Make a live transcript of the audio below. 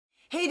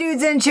Hey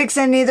dudes and chicks,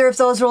 and neither of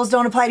those rules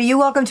don't apply to you.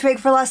 Welcome to Make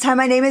for Less Time.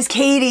 My name is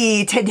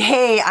Katie.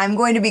 Today I'm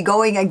going to be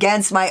going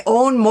against my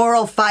own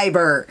moral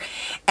fiber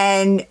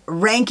and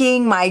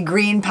ranking my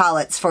green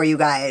palettes for you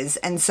guys.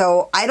 And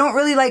so I don't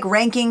really like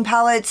ranking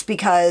palettes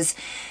because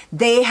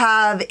they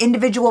have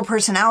individual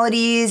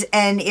personalities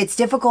and it's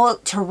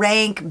difficult to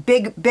rank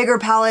bigger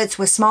palettes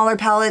with smaller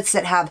palettes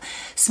that have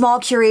small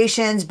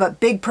curations but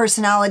big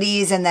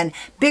personalities, and then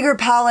bigger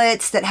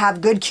palettes that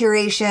have good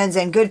curations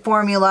and good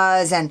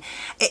formulas, and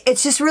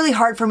it's just really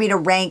hard for me to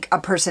rank a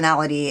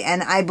personality.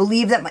 And I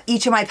believe that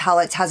each of my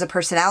palettes has a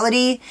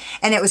personality,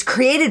 and it was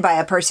created by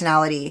a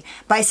personality,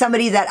 by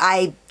somebody that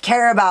I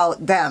care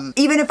about them.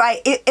 Even if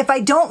I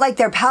don't like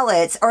their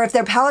palettes, or if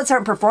their palettes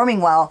aren't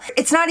performing well,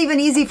 it's not even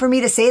easy for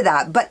me to say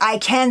that, but I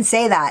can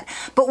say that.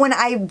 But when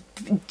I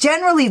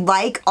generally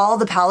like all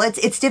the palettes,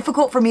 it's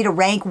difficult for me to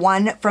rank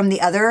one from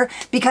the other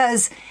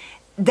because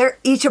they're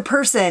each a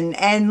person,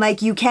 and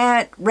like you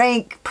can't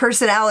rank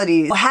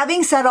personalities.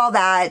 Having said all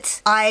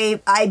that,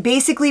 I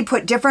basically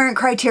put different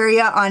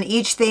criteria on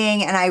each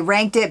thing and I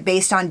ranked it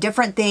based on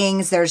different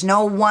things. There's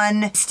no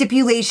one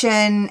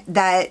stipulation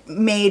that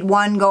made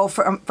one go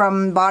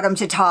from bottom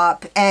to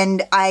top,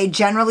 and I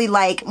generally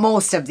like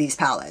most of these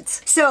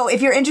palettes. So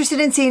if you're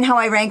interested in seeing how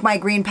I rank my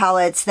green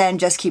palettes, then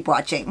just keep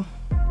watching.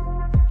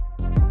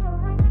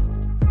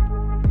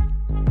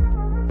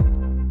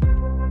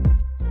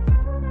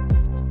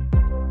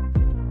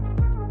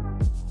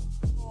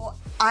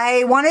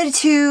 I wanted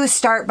to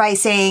start by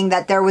saying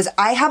that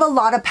I have a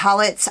lot of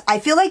palettes. I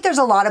feel like there's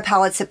a lot of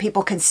palettes that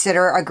people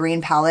consider a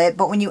green palette,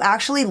 but when you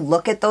actually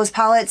look at those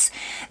palettes,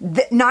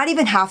 not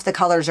even half the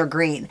colors are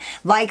green.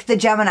 Like the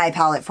Gemini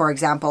palette, for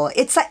example,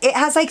 it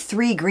has like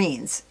 3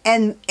 greens,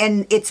 and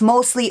it's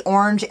mostly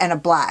orange and a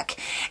black.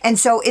 And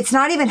so it's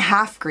not even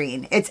half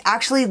green. It's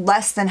actually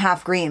less than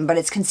half green, but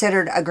it's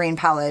considered a green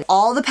palette.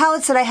 All the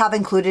palettes that I have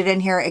included in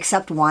here,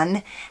 except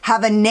one,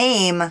 have a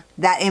name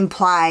that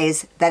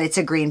implies that it's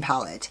a green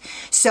palette.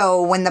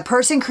 So when the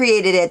person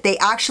created it, they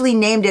actually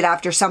named it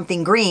after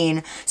something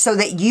green so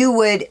that you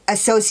would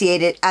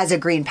associate it as a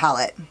green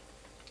palette.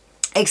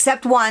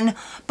 Except one,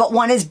 but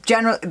one is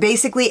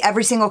basically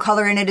every single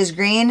color in it is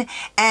green,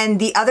 and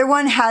the other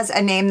one has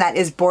a name that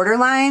is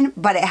borderline,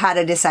 but it had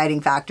a deciding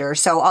factor.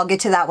 So I'll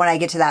get to that when I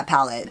get to that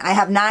palette. I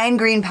have 9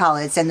 green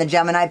palettes, and the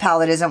Gemini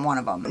palette isn't one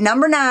of them.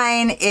 Number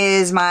 9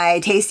 is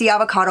my Tasty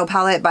Avocado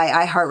palette by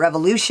I Heart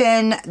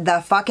Revolution.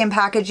 The fucking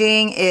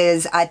packaging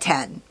is a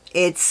 10.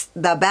 It's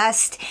the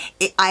best.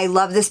 I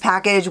love this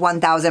package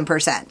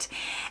 1000%.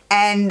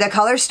 And the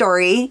color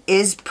story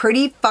is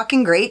pretty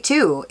fucking great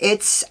too.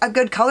 It's a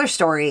good color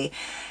story.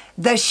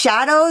 The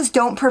shadows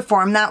don't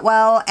perform that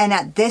well, and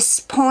at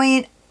this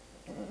point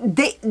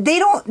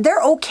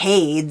they're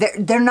okay.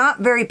 They're not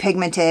very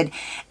pigmented,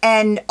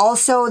 and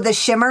also the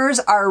shimmers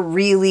are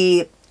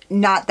really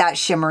not that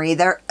shimmery.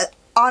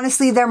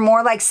 Honestly, they're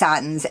more like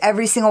satins.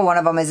 Every single one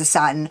of them is a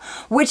satin,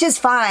 which is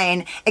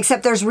fine,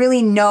 except there's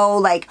really no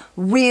like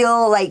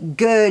real like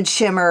good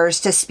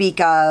shimmers to speak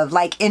of,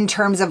 like in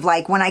terms of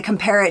like when I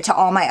compare it to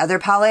all my other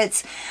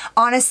palettes.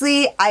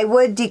 Honestly, I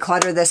would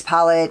declutter this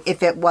palette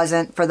if it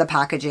wasn't for the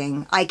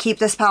packaging. I keep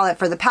this palette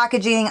for the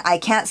packaging. I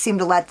can't seem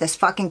to let this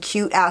fucking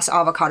cute ass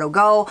avocado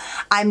go.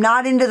 I'm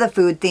not into the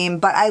food theme,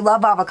 but I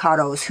love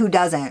avocados. Who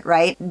doesn't,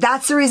 right?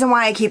 That's the reason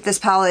why I keep this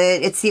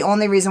palette. It's the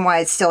only reason why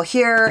it's still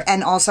here,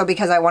 and also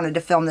because I wanted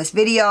to film this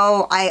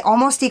video. I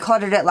almost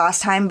decluttered it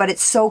last time, but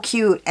it's so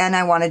cute and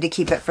I wanted to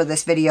keep it for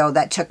this video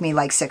that took me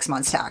like 6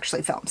 months to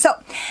actually film. So,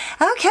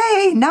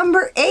 okay,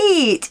 number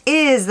 8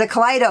 is the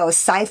Kaleidos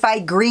Sci-Fi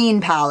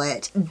Green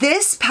palette.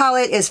 This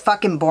palette is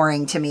fucking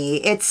boring to me.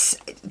 It's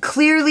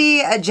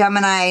clearly a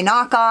Gemini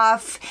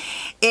knockoff.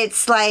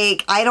 It's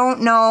like, I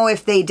don't know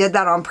if they did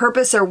that on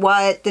purpose or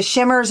what. The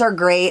shimmers are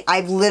great.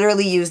 I've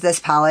literally used this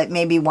palette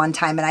maybe one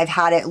time, and I've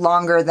had it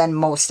longer than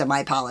most of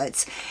my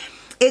palettes.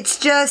 It's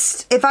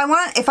just, if I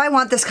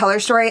want this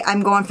color story,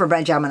 I'm going for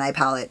my Gemini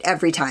palette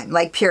every time,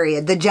 like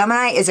period. The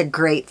Gemini is a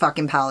great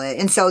fucking palette.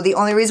 And so the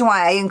only reason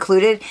why I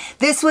included,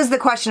 this was the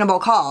questionable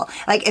call.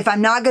 Like, if I'm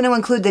not going to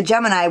include the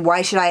Gemini,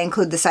 why should I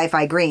include the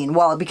Sci-Fi Green?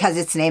 Well, because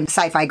it's named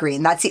Sci-Fi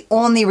Green. That's the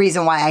only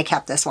reason why I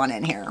kept this one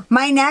in here.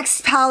 My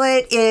next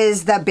palette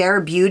is the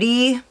Bare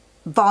Beauty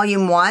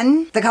Volume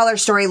 1. The color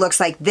story looks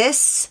like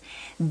this.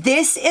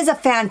 This is a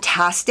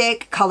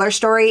fantastic color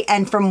story,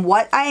 and from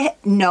what I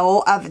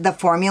know of the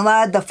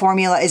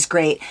formula is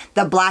great.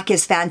 The black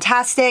is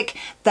fantastic.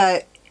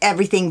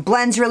 Everything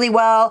blends really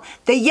well.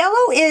 The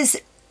yellow is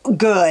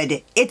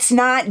good. It's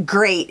not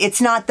great.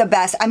 It's not the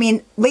best. I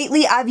mean,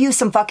 lately I've used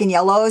some fucking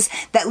yellows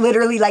that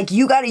literally, like,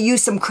 you gotta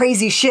use some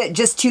crazy shit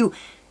just to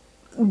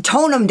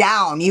tone them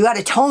down. You got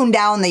to tone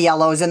down the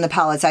yellows in the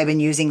palettes I've been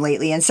using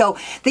lately. And so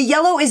the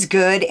yellow is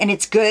good, and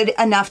it's good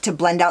enough to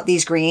blend out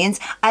these greens.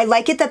 I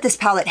like it that this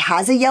palette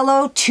has a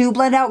yellow to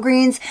blend out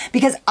greens,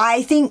 because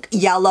I think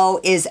yellow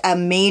is a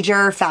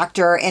major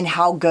factor in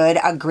how good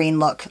a green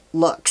look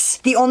looks.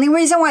 The only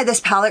reason why this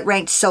palette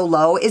ranked so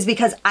low is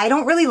because I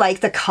don't really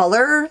like the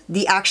color,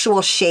 the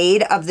actual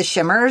shade of the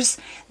shimmers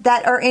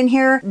that are in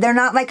here. They're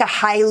not like a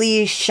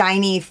highly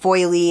shiny,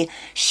 foily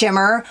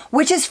shimmer,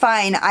 which is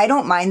fine. I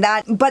don't mind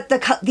that. But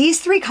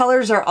these three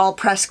colors are all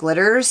pressed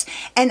glitters,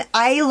 and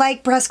I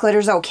like pressed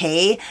glitters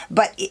okay,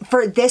 but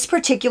for this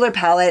particular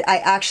palette, I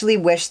actually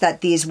wish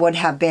that these would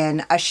have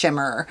been a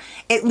shimmer.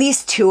 At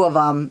least two of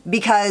them,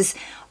 because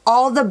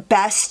all the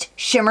best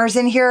shimmers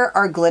in here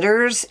are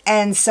glitters,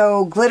 and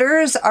so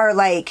glitters are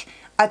like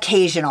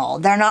occasional.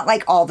 They're not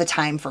like all the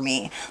time for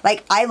me.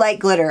 Like, I like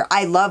glitter.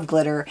 I love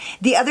glitter.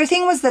 The other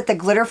thing was that the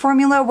glitter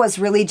formula was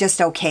really just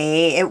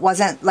okay. It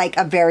wasn't like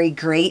a very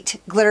great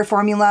glitter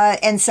formula.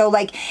 And so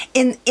like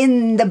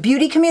in the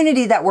beauty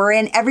community that we're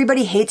in,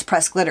 everybody hates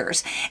pressed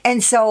glitters.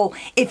 And so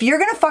if you're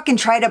gonna fucking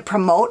try to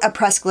promote a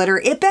pressed glitter,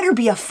 it better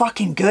be a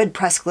fucking good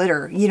pressed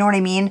glitter. You know what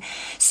I mean?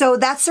 So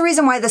that's the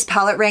reason why this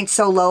palette ranked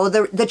so low.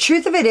 The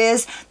truth of it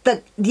is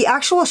that the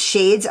actual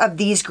shades of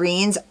these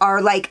greens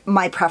are like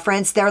my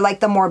preference. They're like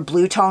the more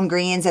blue tone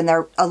greens, and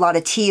they're a lot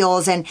of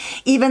teals, and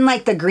even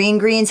like the green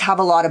greens have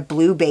a lot of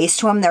blue base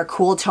to them. They're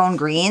cool tone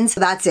greens. So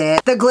that's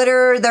it. The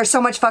glitter, there's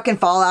so much fucking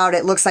fallout.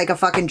 It looks like a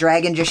fucking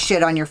dragon just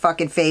shit on your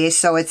fucking face.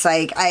 So it's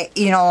like,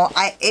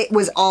 it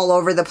was all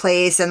over the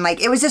place, and like,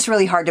 it was just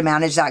really hard to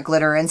manage that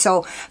glitter. And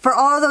so for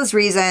all of those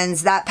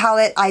reasons, that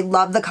palette, I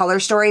love the color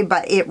story,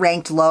 but it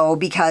ranked low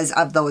because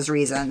of those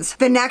reasons.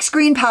 The next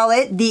green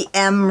palette, the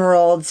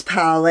Emeralds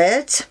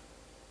palette.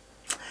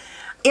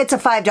 It's a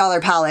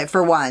 $5 palette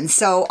for one.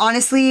 So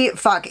honestly,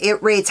 fuck,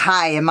 it rates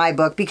high in my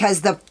book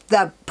because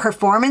the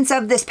performance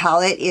of this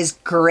palette is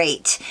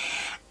great.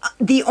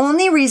 The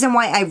only reason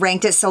why I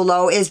ranked it so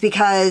low is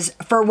because,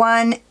 for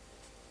one,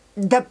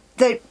 the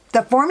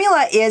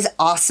formula is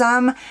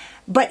awesome,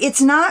 but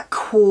it's not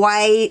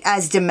quite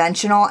as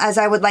dimensional as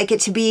I would like it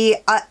to be.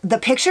 The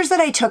pictures that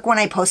I took when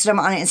I posted them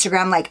on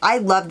Instagram, like, I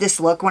love this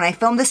look. When I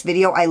filmed this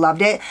video, I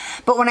loved it.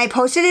 But when I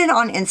posted it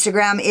on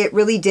Instagram, it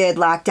really did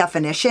lack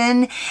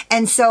definition.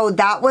 And so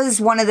that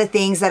was one of the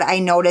things that I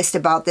noticed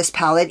about this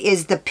palette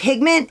is the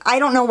pigment. I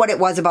don't know what it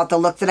was about the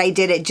look that I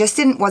did. It just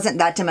wasn't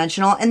that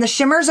dimensional. And the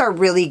shimmers are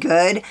really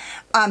good.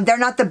 They're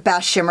not the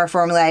best shimmer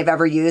formula I've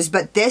ever used,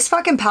 but this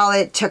fucking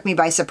palette took me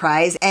by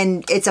surprise,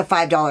 and it's a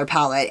 $5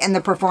 palette, and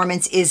the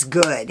performance is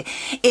good.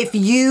 If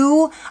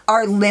you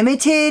are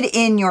limited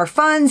in your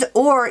funds,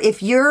 or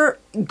if your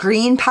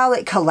green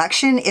palette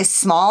collection is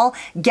small,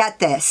 get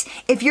this.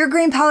 If your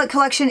green palette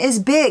collection is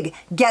big,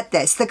 get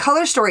this. The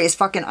color story is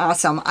fucking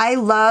awesome. I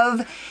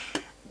love...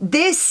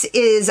 This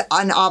is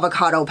an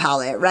avocado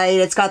palette, right?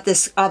 It's got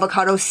this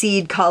avocado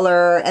seed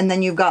color, and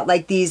then you've got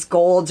like these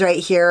golds right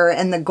here,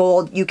 and the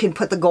gold, you can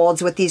put the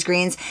golds with these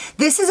greens.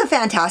 This is a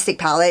fantastic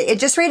palette. It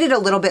just rated a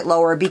little bit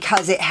lower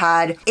because it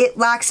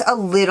lacks a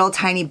little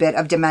tiny bit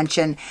of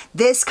dimension.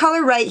 This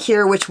color right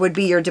here, which would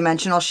be your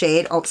dimensional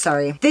shade, oh,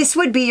 sorry. This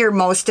would be your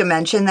most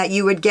dimension that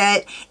you would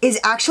get, is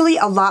actually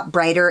a lot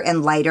brighter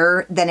and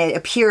lighter than it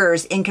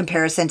appears in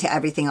comparison to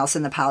everything else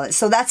in the palette.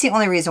 So that's the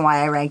only reason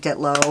why I ranked it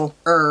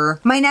lower.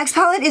 My next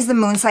palette is the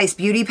Moonslice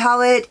Beauty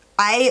palette.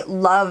 I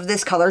love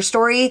this color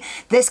story.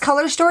 This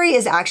color story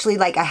is actually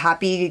like a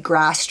happy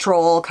grass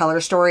troll color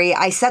story.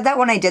 I said that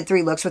when I did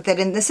 3 looks with it,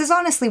 and this is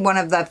honestly one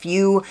of the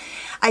few,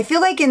 I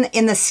feel like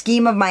in the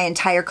scheme of my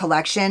entire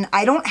collection,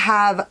 I don't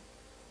have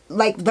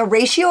like the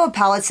ratio of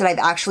palettes that I've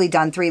actually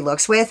done 3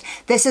 looks with.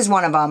 This is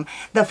one of them.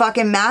 The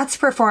fucking mattes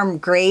perform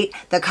great.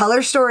 The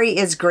color story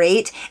is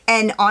great.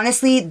 And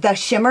honestly, the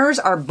shimmers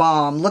are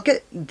bomb. Look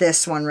at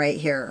this one right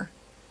here.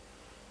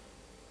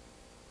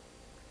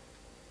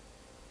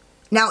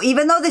 Now,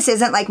 even though this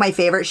isn't like my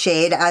favorite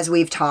shade, as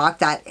we've talked,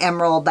 that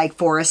emerald like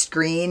forest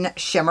green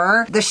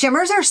shimmer, the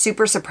shimmers are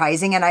super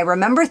surprising. And I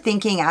remember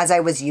thinking as I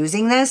was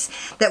using this,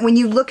 that when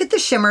you look at the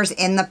shimmers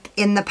in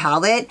the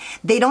palette,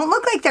 they don't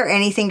look like they're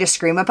anything to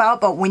scream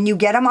about, but when you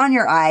get them on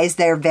your eyes,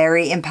 they're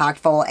very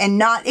impactful and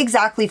not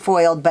exactly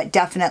foiled, but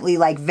definitely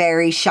like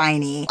very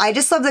shiny. I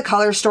just love the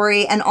color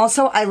story. And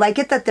also I like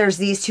it that there's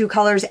these 2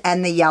 colors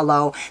and the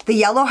yellow. The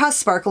yellow has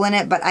sparkle in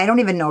it, but I don't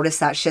even notice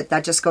that shit.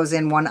 That just goes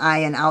in one eye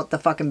and out the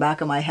fucking back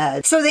of my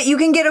head, so that you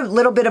can get a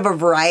little bit of a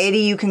variety.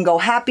 You can go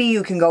happy,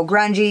 you can go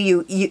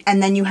grungy,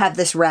 and then you have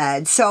this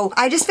red. So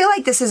I just feel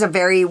like this is a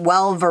very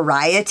well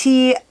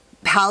variety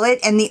palette,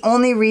 and the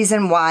only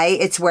reason why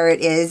it's where it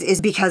is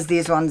because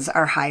these ones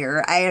are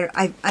higher.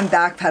 I'm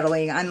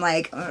backpedaling. I'm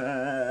like,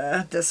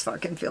 this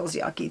fucking feels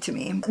yucky to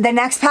me. The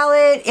next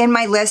palette in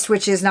my list,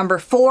 which is number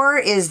 4,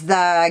 is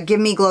the Give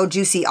Me Glow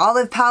Juicy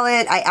Olive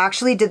palette. I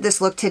actually did this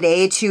look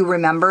today to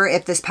remember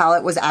if this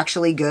palette was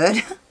actually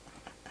good.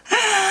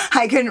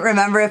 I couldn't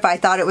remember if I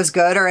thought it was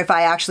good or if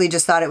I actually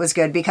just thought it was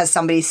good because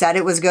somebody said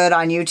it was good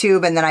on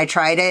YouTube, and then I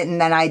tried it and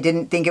then I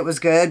didn't think it was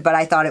good, but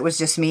I thought it was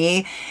just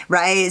me,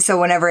 right? So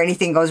whenever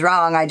anything goes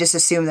wrong, I just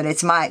assume that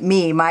it's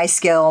my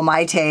skill,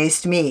 my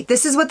taste, me.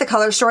 This is what the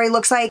color story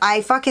looks like.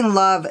 I fucking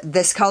love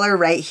this color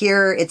right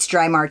here. It's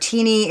Dry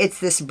Martini. It's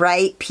this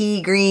bright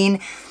pea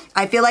green.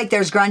 I feel like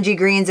there's grungy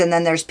greens and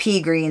then there's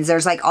pea greens.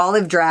 There's like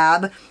olive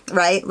drab,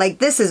 right? Like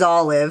this is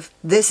olive,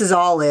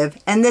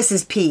 and this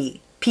is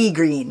pea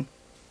green.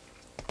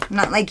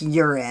 Not like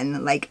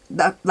urine, like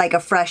a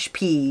fresh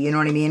pea, you know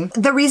what I mean?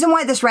 The reason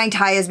why this ranked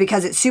high is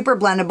because it's super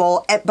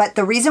blendable, but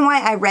the reason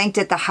why I ranked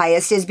it the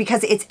highest is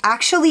because it's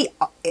actually,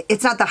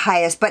 it's not the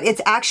highest, but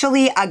it's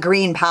actually a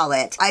green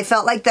palette. I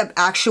felt like the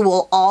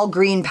actual all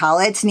green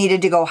palettes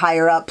needed to go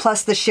higher up,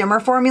 plus the shimmer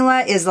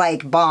formula is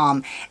like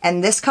bomb,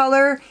 and this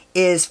color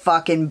is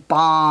fucking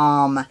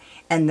bomb.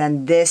 And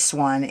then this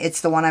one, it's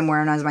the one I'm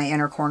wearing as my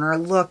inner corner.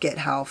 Look at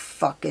how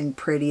fucking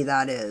pretty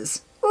that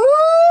is. Ooh!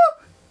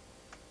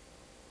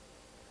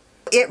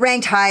 It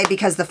ranked high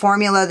because the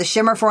formula, the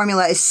shimmer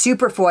formula, is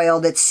super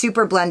foiled, it's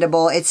super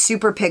blendable, it's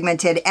super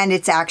pigmented, and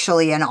it's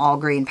actually an all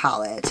green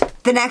palette.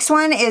 The next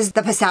one is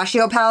the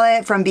Pistachio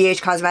palette from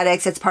BH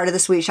Cosmetics. It's part of the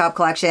Sweet Shop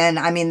collection.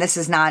 I mean, this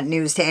is not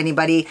news to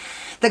anybody.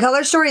 The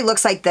color story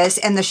looks like this,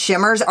 and the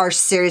shimmers are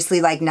seriously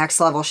like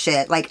next level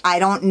shit. Like, I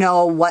don't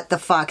know what the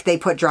fuck they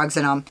put drugs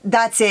in them.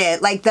 That's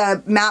it. Like,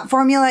 the matte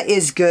formula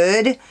is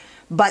good,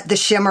 but the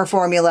shimmer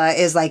formula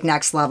is like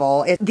next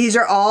level. These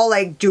are all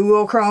like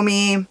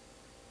duochrome.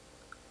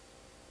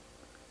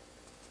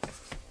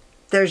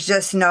 There's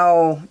just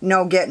no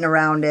getting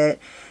around it.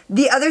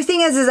 The other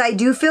thing is I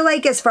do feel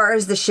like as far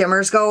as the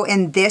shimmers go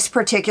in this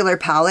particular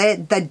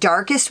palette, the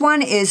darkest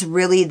one is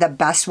really the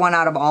best one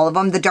out of all of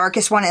them. The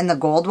darkest one and the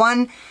gold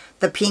one,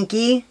 the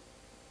pinky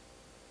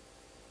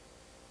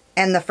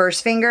and the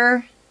first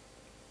finger.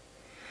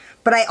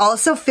 But I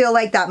also feel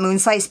like that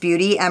Moonslice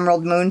Beauty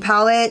Emerald Moon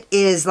palette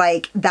is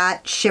like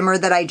that shimmer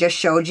that I just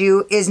showed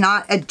you is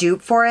not a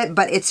dupe for it,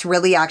 but it's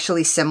really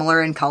actually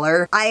similar in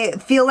color. I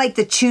feel like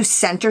the two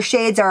center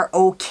shades are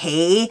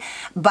okay,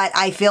 but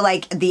I feel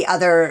like the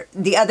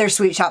other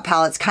Sweet Shop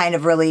palettes kind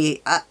of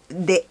really,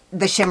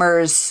 the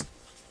shimmers,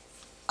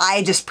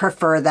 I just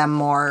prefer them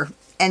more.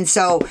 And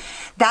so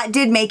that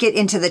did make it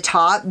into the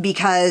top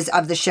because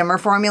of the shimmer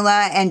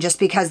formula and just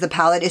because the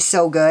palette is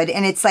so good,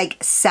 and it's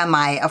like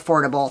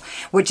semi-affordable,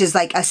 which is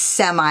like a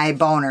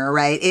semi-boner,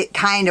 right? It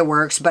kind of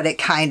works, but it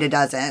kind of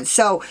doesn't.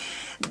 So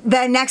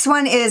the next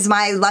one is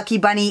my Lucky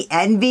Bunny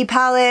Envy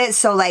palette.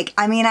 So like,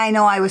 I mean, I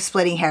know I was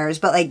splitting hairs,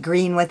 but like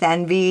green with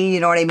envy,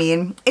 you know what I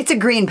mean? It's a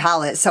green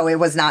palette, so it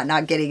was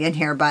not getting in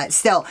here, but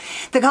still.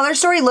 The color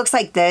story looks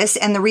like this,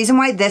 and the reason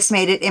why this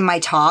made it in my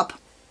top,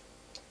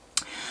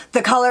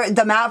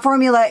 the matte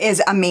formula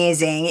is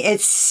amazing.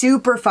 It's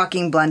super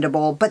fucking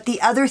blendable. But the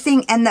other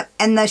thing, and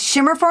the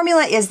shimmer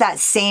formula is that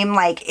same,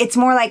 like, it's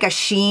more like a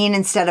sheen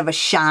instead of a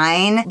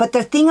shine. But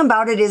the thing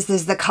about it is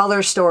the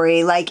color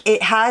story. Like,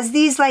 it has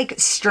these like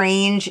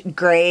strange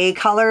gray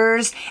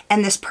colors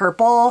and this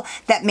purple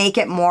that make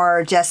it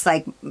more just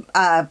like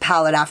a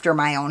palette after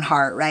my own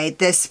heart, right?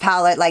 This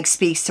palette like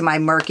speaks to my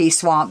murky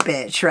swamp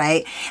bitch,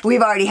 right?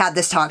 We've already had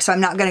this talk, so I'm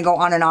not gonna go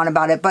on and on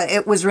about it, but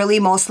it was really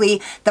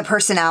mostly the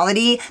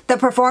personality. The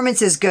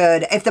performance is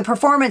good. If the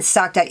performance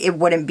sucked, it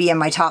wouldn't be in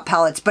my top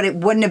palettes, but it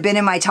wouldn't have been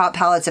in my top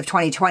palettes of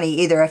 2020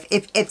 either.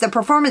 If the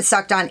performance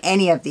sucked on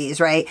any of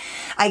these, right?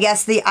 I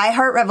guess the I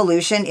Heart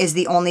Revolution is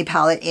the only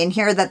palette in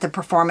here that the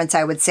performance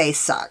I would say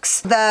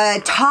sucks.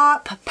 The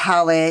top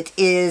palette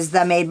is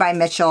the Made by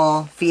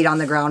Mitchell Feet on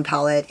the Ground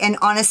palette. And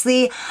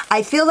honestly,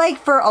 I feel like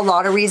for a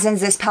lot of reasons,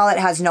 this palette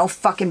has no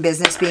fucking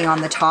business being on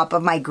the top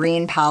of my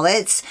green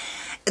palettes.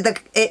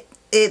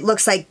 It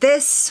looks like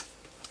this.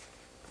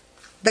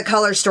 The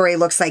color story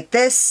looks like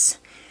this.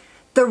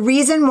 The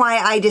reason why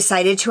I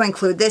decided to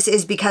include this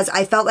is because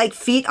I felt like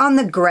Feet on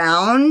the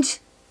Ground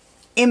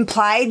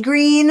implied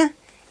green,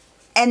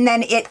 and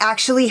then it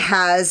actually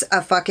has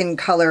a fucking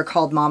color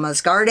called Mama's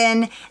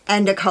Garden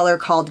and a color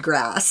called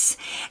Grass.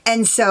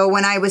 And so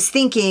when I was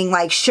thinking,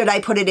 like, should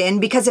I put it in?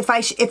 Because if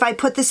I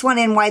put this one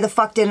in, why the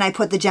fuck didn't I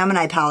put the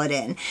Gemini palette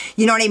in?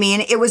 You know what I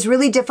mean? It was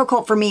really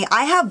difficult for me.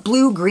 I have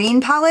blue-green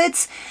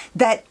palettes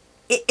that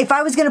if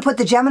I was going to put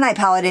the Gemini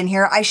palette in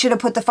here, I should have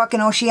put the fucking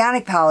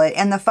Oceanic palette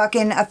and the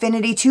fucking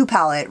Affinity 2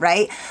 palette,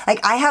 right?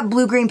 Like, I have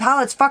blue-green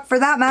palettes. Fuck, for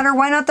that matter,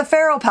 why not the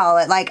Pharaoh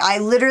palette? Like, I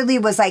literally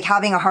was, like,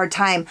 having a hard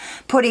time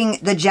putting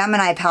the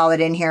Gemini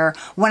palette in here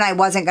when I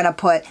wasn't going to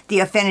put the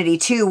Affinity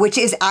 2, which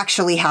is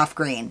actually half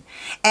green.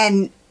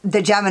 And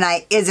the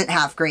Gemini isn't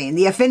half green.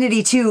 The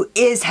Affinity 2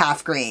 is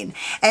half green.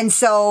 And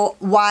so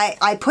why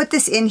I put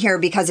this in here,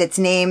 because it's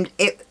named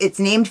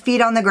Feet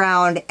on the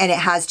Ground, and it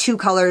has two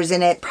colors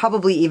in it,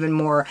 probably even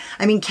more.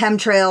 I mean,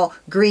 chemtrail,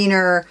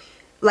 greener,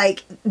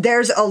 like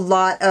there's a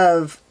lot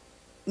of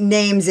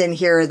names in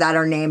here that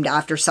are named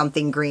after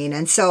something green.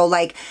 And so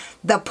like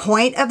the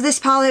point of this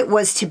palette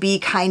was to be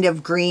kind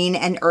of green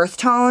and earth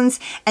tones,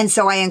 and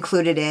so I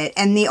included it.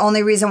 And the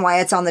only reason why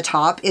it's on the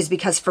top is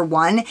because, for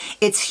one,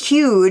 it's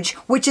huge,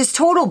 which is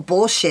total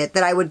bullshit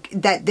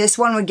that this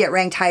one would get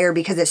ranked higher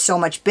because it's so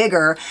much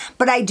bigger,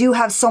 but I do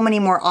have so many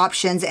more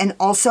options. And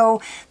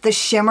also the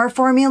shimmer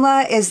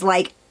formula is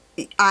like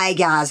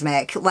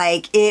orgasmic.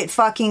 Like, it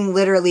fucking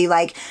literally,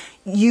 like,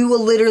 you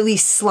will literally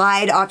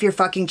slide off your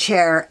fucking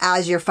chair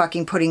as you're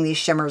fucking putting these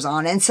shimmers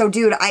on. And so,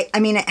 dude, I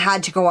mean, it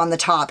had to go on the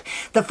top.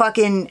 The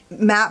fucking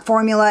matte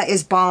formula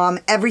is bomb.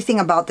 Everything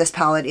about this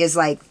palette is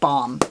like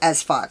bomb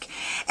as fuck.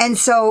 And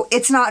so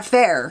it's not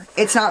fair.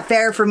 It's not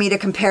fair for me to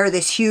compare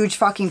this huge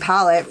fucking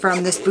palette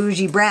from this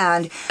bougie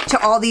brand to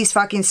all these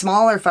fucking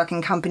smaller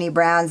fucking company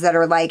brands that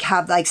are like,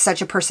 have like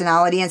such a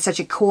personality and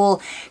such a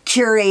cool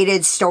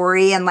curated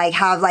story and like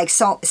have like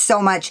so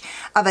much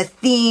of a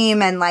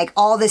theme and like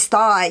all this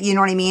thought, you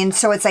know what I mean?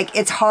 So it's like,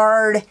 it's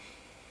hard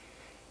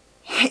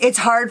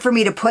for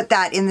me to put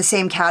that in the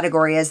same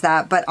category as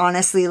that. But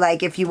honestly,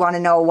 like, if you want to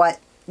know what,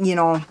 you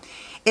know,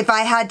 if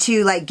I had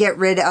to like get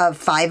rid of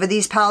 5 of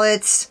these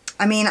palettes,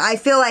 I mean, I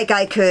feel like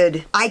I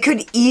could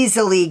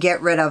easily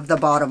get rid of the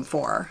bottom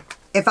 4.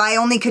 If I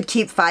only could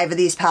keep 5 of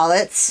these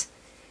palettes,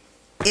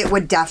 it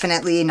would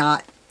definitely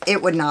not,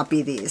 it would not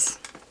be these.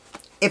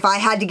 If I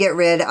had to get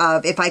rid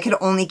of, if I could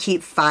only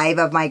keep 5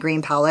 of my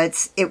green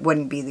palettes, it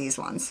wouldn't be these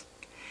ones.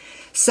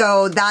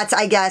 So that's,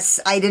 I guess,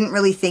 I didn't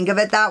really think of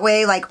it that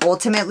way. Like,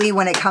 ultimately,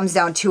 when it comes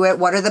down to it,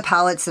 what are the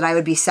palettes that I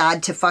would be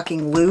sad to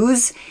fucking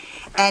lose?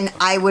 And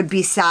I would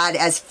be sad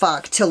as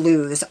fuck to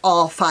lose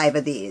all 5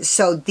 of these.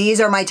 So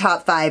these are my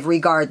top 5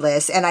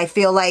 regardless. And I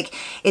feel like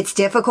it's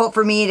difficult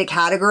for me to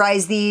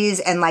categorize these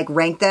and like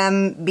rank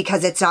them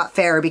because it's not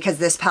fair, because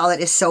this palette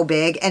is so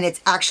big and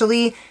it's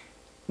actually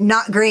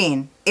not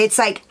green. It's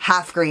like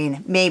half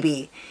green,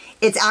 maybe.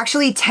 It's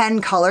actually 10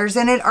 colors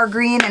in it are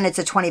green, and it's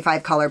a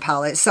 25 color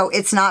palette. So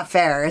it's not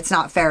fair. It's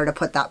not fair to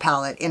put that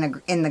palette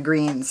in the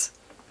greens.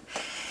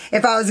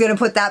 If I was going to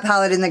put that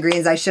palette in the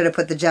greens, I should have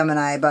put the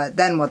Gemini, but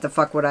then what the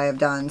fuck would I have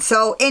done?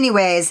 So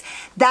anyways,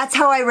 that's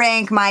how I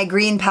rank my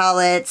green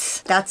palettes.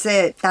 That's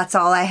it. That's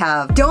all I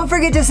have. Don't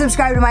forget to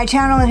subscribe to my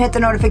channel and hit the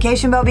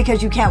notification bell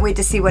because you can't wait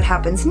to see what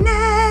happens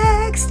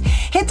next.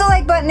 Hit the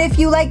like button if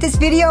you like this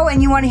video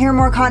and you want to hear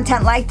more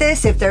content like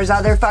this. If there's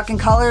other fucking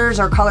colors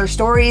or color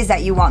stories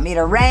that you want me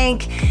to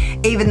rank,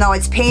 even though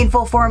it's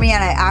painful for me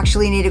and I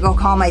actually need to go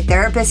call my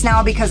therapist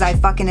now because I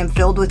fucking am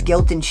filled with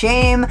guilt and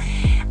shame,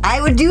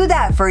 I would do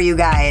that for you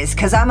guys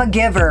because I'm a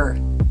giver.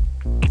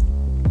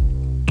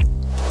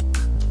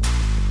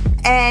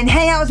 And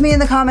hang out with me in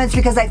the comments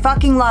because I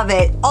fucking love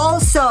it.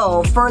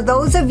 Also, for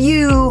those of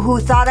you who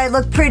thought I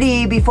looked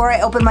pretty before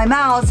I opened my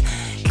mouth,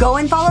 go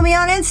and follow me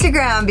on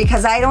Instagram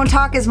because I don't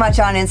talk as much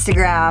on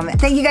Instagram.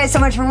 Thank you guys so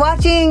much for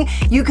watching.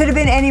 You could have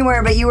been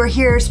anywhere, but you were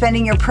here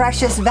spending your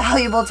precious,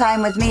 valuable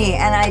time with me,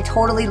 and I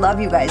totally love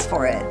you guys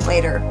for it.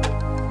 Later.